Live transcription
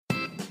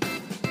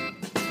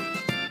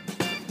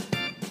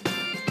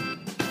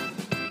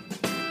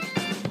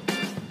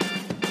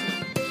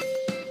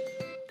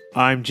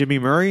I'm Jimmy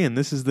Murray, and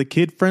this is the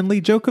kid-friendly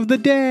joke of the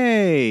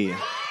day.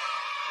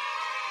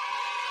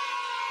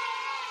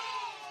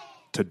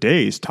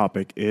 Today's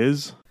topic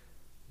is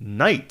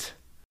night.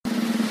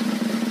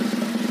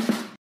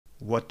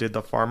 What did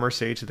the farmer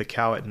say to the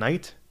cow at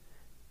night?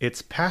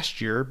 It's past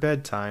your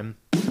bedtime.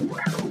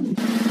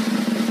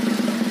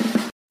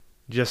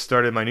 Just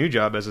started my new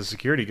job as a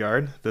security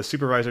guard. The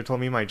supervisor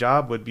told me my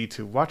job would be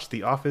to watch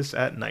the office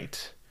at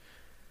night.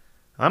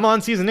 I'm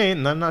on season 8,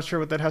 and I'm not sure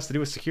what that has to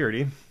do with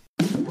security.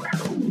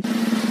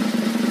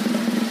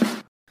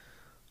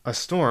 A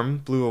storm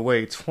blew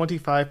away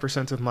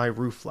 25% of my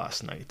roof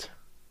last night.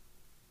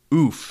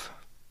 Oof.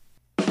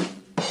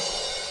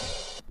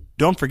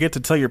 Don't forget to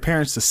tell your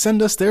parents to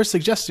send us their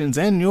suggestions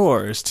and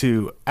yours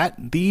to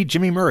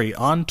 @TheJimmyMurray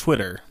on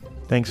Twitter.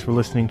 Thanks for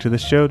listening to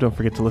this show. Don't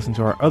forget to listen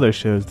to our other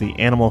shows, the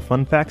Animal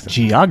Fun Facts,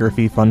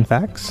 Geography Fun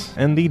Facts,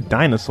 and the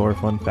Dinosaur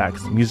Fun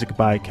Facts. Music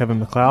by Kevin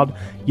MacLeod.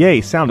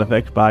 Yay! Sound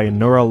effect by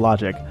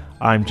Neurologic.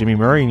 I'm Jimmy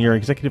Murray, and your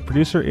executive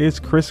producer is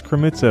Chris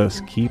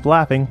Kremitzos. Keep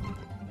laughing.